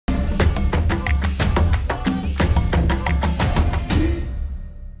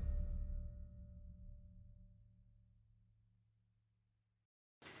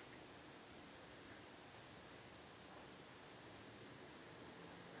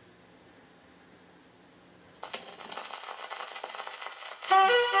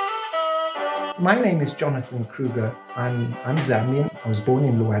My name is Jonathan Kruger. I'm Zambian. I was born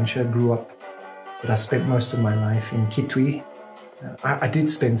in Luanshya, grew up, but I spent most of my life in Kitwe. I did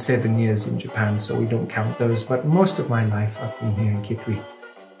spend 7 years in Japan, so we don't count those, but most of my life I've been here in Kitwe.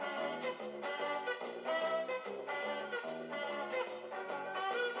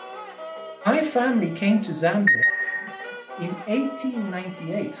 My family came to Zambia in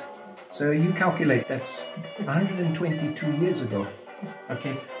 1898. So you calculate, that's 122 years ago.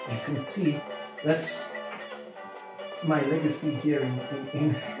 Okay, you can see that's my legacy here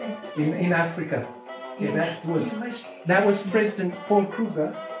in Africa. Okay, that was President Paul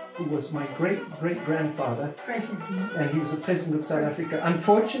Kruger, who was my great-grandfather, and he was the president of South Africa.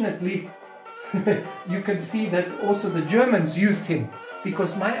 Unfortunately, you can see that also the Germans used him,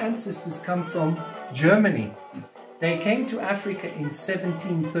 because my ancestors come from Germany. They came to Africa in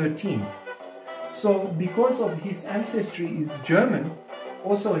 1713. So because of his ancestry is German,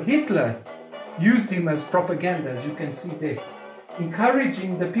 also Hitler used him as propaganda, as you can see there,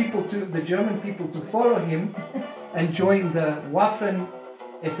 encouraging the German people to follow him and join the Waffen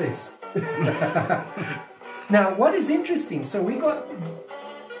SS. Now, what is interesting, so we got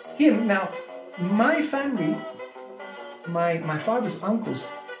him. Now, my family, my father's uncles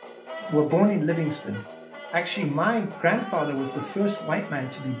were born in Livingstone. Actually, my grandfather was the first white man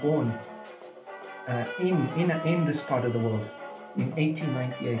to be born in this part of the world in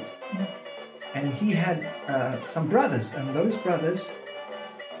 1898. And he had some brothers, and those brothers,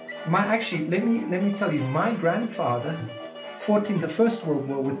 let me tell you, my grandfather fought in the First World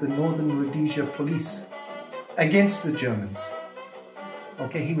War with the Northern Rhodesia police against the Germans.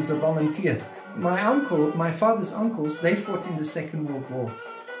 Okay, he was a volunteer. My father's uncles, they fought in the Second World War.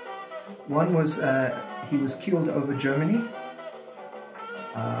 One was, he was killed over Germany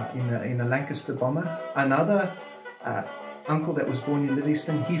in a Lancaster bomber. Another uncle that was born in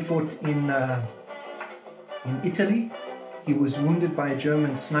Livingstone, he fought in Italy. He was wounded by a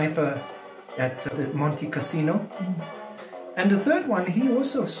German sniper at the Monte Cassino. And the third one, he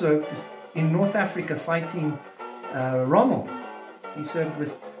also served in North Africa fighting Rommel. He served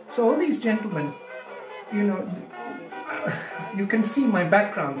with... So all these gentlemen, you know, you can see my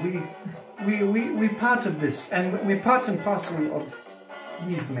background. We're part of this, and we're part and parcel of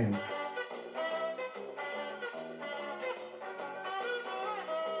these men.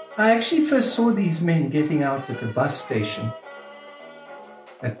 I actually first saw these men getting out at a bus station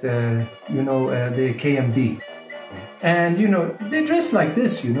at the KMB. And, you know, they're dressed like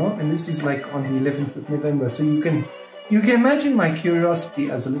this, you know, and this is like on the 11th of November. So you can imagine my curiosity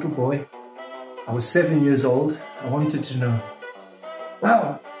as a little boy. I was 7 years old. I wanted to know.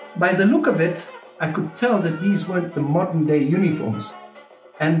 Wow, by the look of it, I could tell that these weren't the modern day uniforms.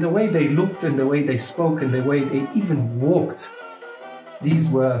 And the way they looked and the way they spoke and the way they even walked, these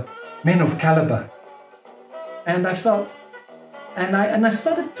were men of caliber. And I felt, and I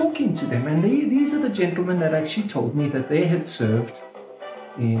started talking to them. And these are the gentlemen that actually told me that they had served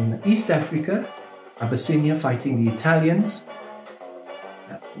in East Africa, Abyssinia, fighting the Italians.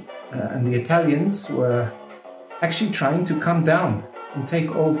 And the Italians were actually trying to come down and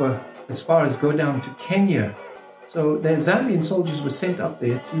take over as far as go down to Kenya. So the Zambian soldiers were sent up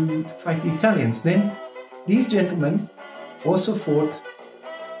there to fight the Italians. Then these gentlemen also fought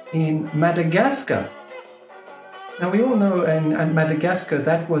in Madagascar. Now we all know in Madagascar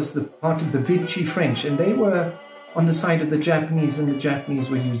that was the part of the Vichy French, and they were on the side of the Japanese, and the Japanese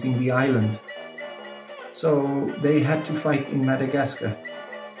were using the island. So they had to fight in Madagascar.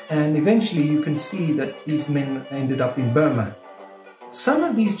 And eventually you can see that these men ended up in Burma. Some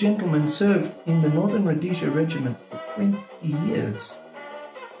of these gentlemen served in the Northern Rhodesia Regiment for 20 years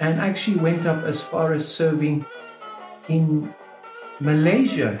and actually went up as far as serving in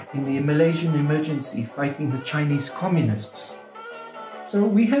Malaysia, in the Malaysian emergency, fighting the Chinese communists. So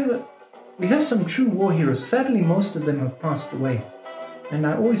we have some true war heroes. Sadly, most of them have passed away. And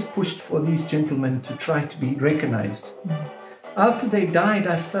I always pushed for these gentlemen to try to be recognized. After they died,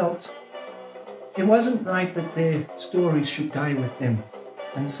 I felt it wasn't right that their stories should die with them.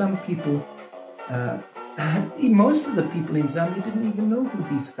 And some people, most of the people in Zambia didn't even know who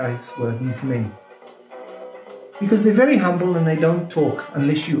these guys were, these men. Because they're very humble and they don't talk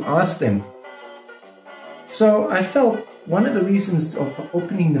unless you ask them. So I felt one of the reasons of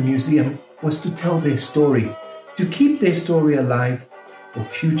opening the museum was to tell their story, to keep their story alive for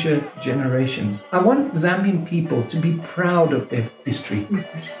future generations. I want Zambian people to be proud of their history,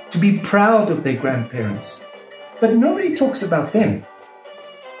 to be proud of their grandparents. But nobody talks about them.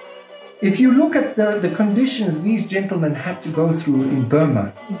 If you look at the conditions these gentlemen had to go through in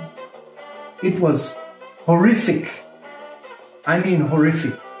Burma, it was horrific. I mean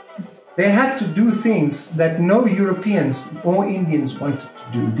horrific. They had to do things that no Europeans or Indians wanted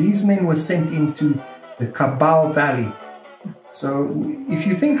to do. These men were sent into the Kabul Valley. So if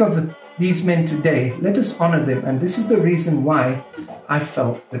you think of these men today, let us honor them. And this is the reason why I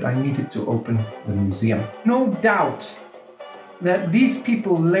felt that I needed to open the museum. No doubt that these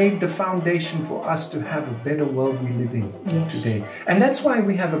people laid the foundation for us to have a better world we live in today. And that's why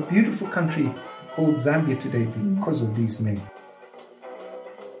we have a beautiful country called Zambia today, because of these men.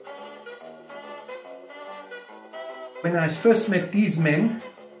 When I first met these men,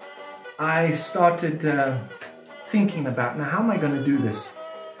 I started thinking about, now how am I going to do this?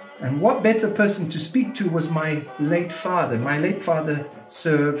 And what better person to speak to was my late father. My late father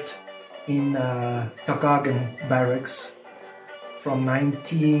served in Kodokwan barracks from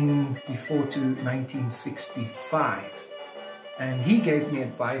 1954 to 1965. And he gave me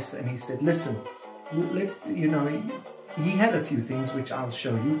advice and he said, listen, he had a few things which I'll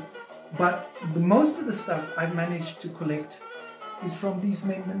show you, but most of the stuff I managed to collect is from these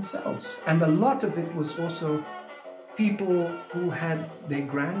men themselves. And a lot of it was also people who had their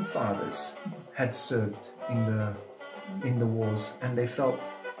grandfathers had served in the wars, and they felt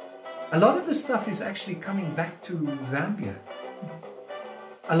a lot of the stuff is actually coming back to Zambia.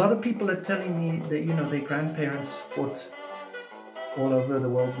 A lot of people are telling me that their grandparents fought all over the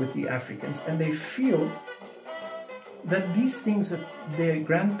world with the Africans, and they feel that these things that their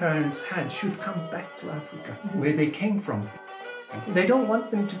grandparents had should come back to Africa, where they came from. They don't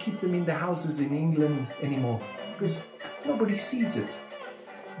want them to keep them in the houses in England anymore, because nobody sees it.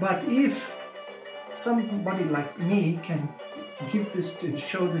 But if somebody like me can give this to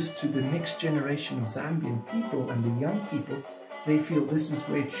show this to the next generation of Zambian people and the young people, they feel this is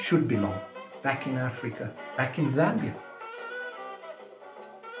where it should belong, back in Africa, back in Zambia.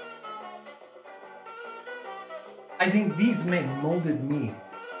 I think these men molded me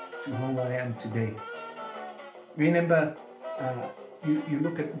to who I am today. Remember, you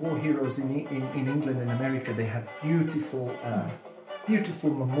look at war heroes in England and America, they have beautiful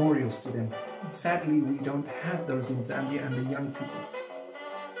memorials to them. Sadly, we don't have those in Zambia, and the young people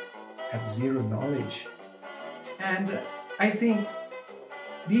have zero knowledge. And I think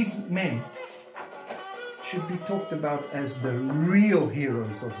these men should be talked about as the real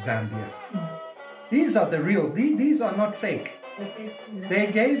heroes of Zambia. These are the real, these are not fake. They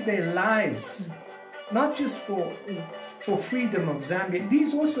gave their lives, not just for freedom of Zambia.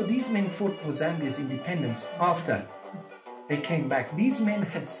 These men fought for Zambia's independence after they came back. These men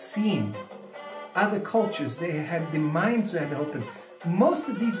had seen other cultures. They had the minds that had opened. Most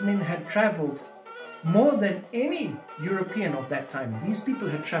of these men had traveled more than any European of that time. These people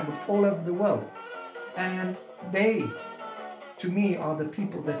had traveled all over the world. And they, to me, are the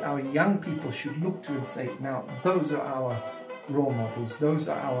people that our young people should look to and say, now, those are our role models. Those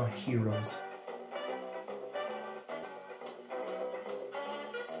are our heroes.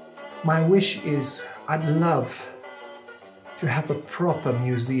 My wish is, I'd love to have a proper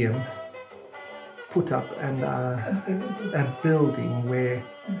museum put up and a building where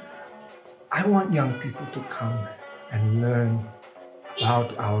I want young people to come and learn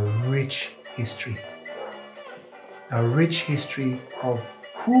about our rich history. A rich history of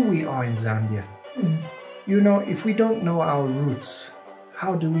who we are in Zambia. If we don't know our roots,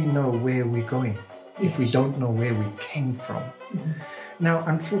 how do we know where we're going if we don't know where we came from? Now,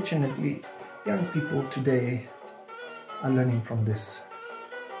 unfortunately, young people today are learning from this.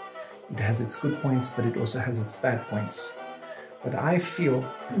 It has its good points, but it also has its bad points. But I feel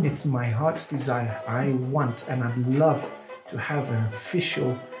it's my heart's desire. I want and I'd love to have an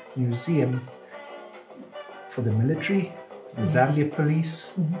official museum for the military, the Zambia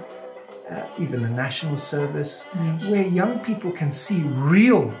police, even the national service, where young people can see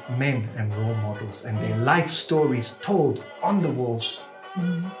real men and role models and their life stories told on the walls.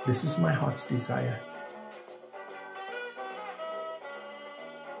 This is my heart's desire.